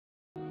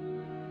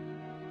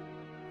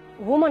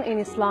Women in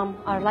Islam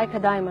are like a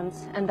diamond,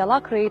 and Allah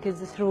created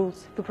these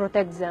rules to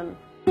protect them.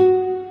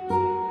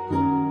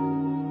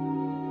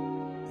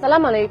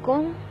 Assalamu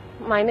alaikum.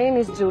 My name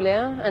is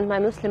Julia and my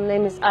Muslim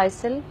name is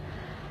Aysel.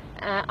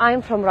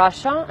 I'm from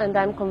Russia and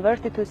I'm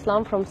converted to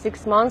Islam from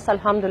 6 months,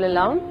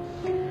 alhamdulillah.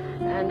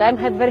 And I'm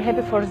very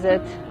happy for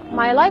that.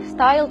 My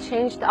lifestyle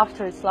changed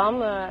after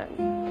Islam,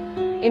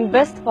 in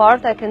best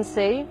part I can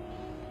say,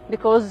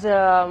 because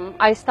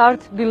I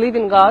start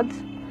believing God,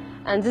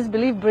 and this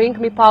belief brings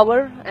me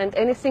power, and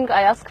anything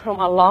I ask from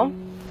Allah,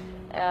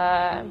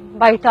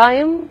 by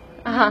time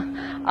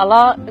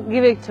Allah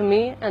give it to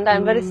me, and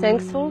I'm very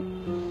thankful,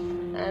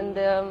 and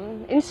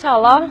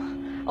inshallah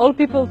all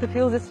people to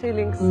feel these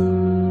feelings.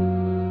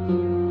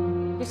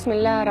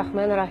 Bismillah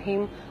ar-Rahman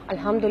ar-Rahim,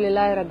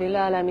 Alhamdulillahi Rabbil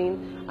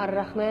Alameen,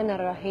 Ar-Rahman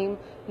ar-Rahim,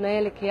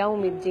 Malik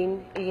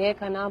Yawmiddin,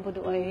 Iyyaka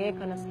na'budu wa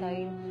iyyaka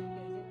nasta'in.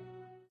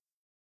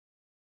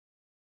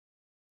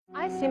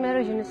 I see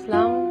marriage in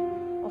Islam,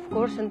 of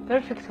course, in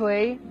perfect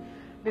way,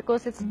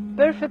 because it's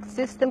perfect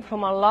system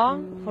from Allah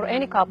for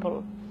any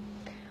couple.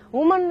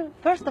 Woman,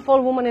 first of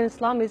all, woman in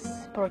Islam is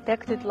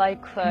protected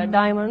like a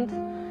diamond.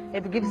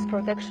 It gives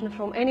protection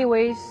from any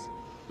ways.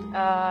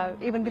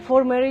 Even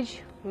before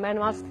marriage, man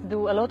must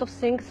do a lot of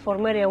things for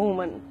marry a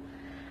woman.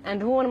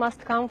 And woman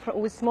must come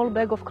with small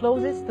bag of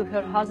clothes to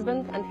her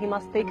husband, and he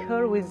must take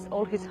her with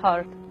all his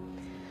heart.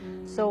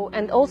 So,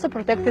 and also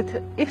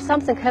protected if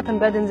something happened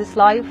bad in this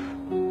life.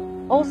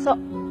 Also,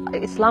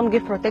 Islam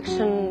gives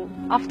protection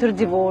after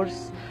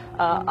divorce,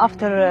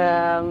 after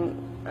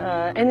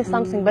any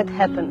something bad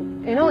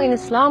happen. You know, in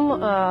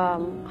Islam,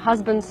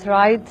 husbands'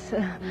 rights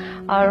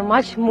are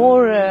much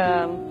more,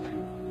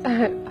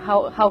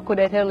 how could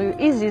I tell you,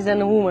 easy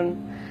than a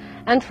woman.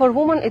 And for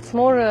women, it's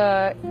more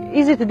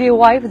easy to be a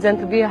wife than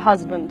to be a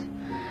husband.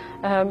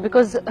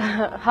 Because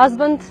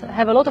husband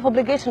have a lot of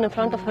obligation in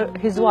front of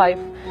his wife,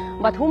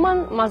 but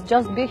woman must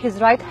just be his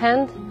right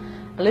hand,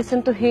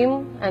 listen to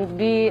him, and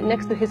be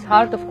next to his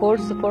heart, of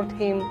course, support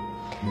him,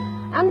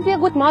 and be a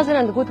good mother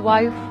and a good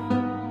wife.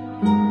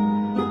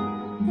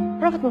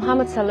 Prophet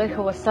Muhammad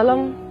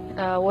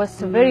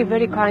was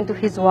very kind to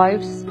his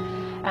wives,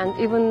 and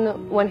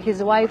even when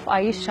his wife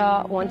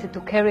Aisha wanted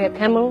to carry a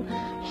camel,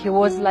 he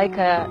was like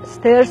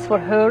stairs for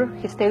her.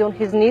 He stayed on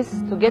his knees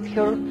to get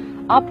her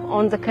up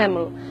on the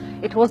camel.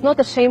 It was not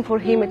a shame for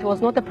him, it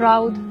was not a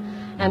proud.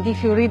 And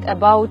if you read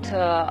about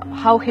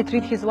how he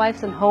treats his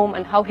wives at home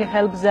and how he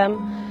helps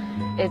them,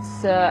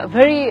 it's a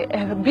very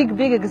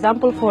big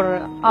example for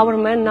our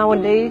men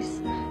nowadays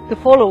to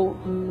follow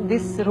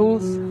these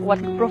rules, what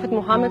Prophet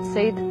Muhammad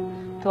said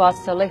to us,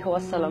 sallallahu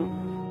alaihi wasallam.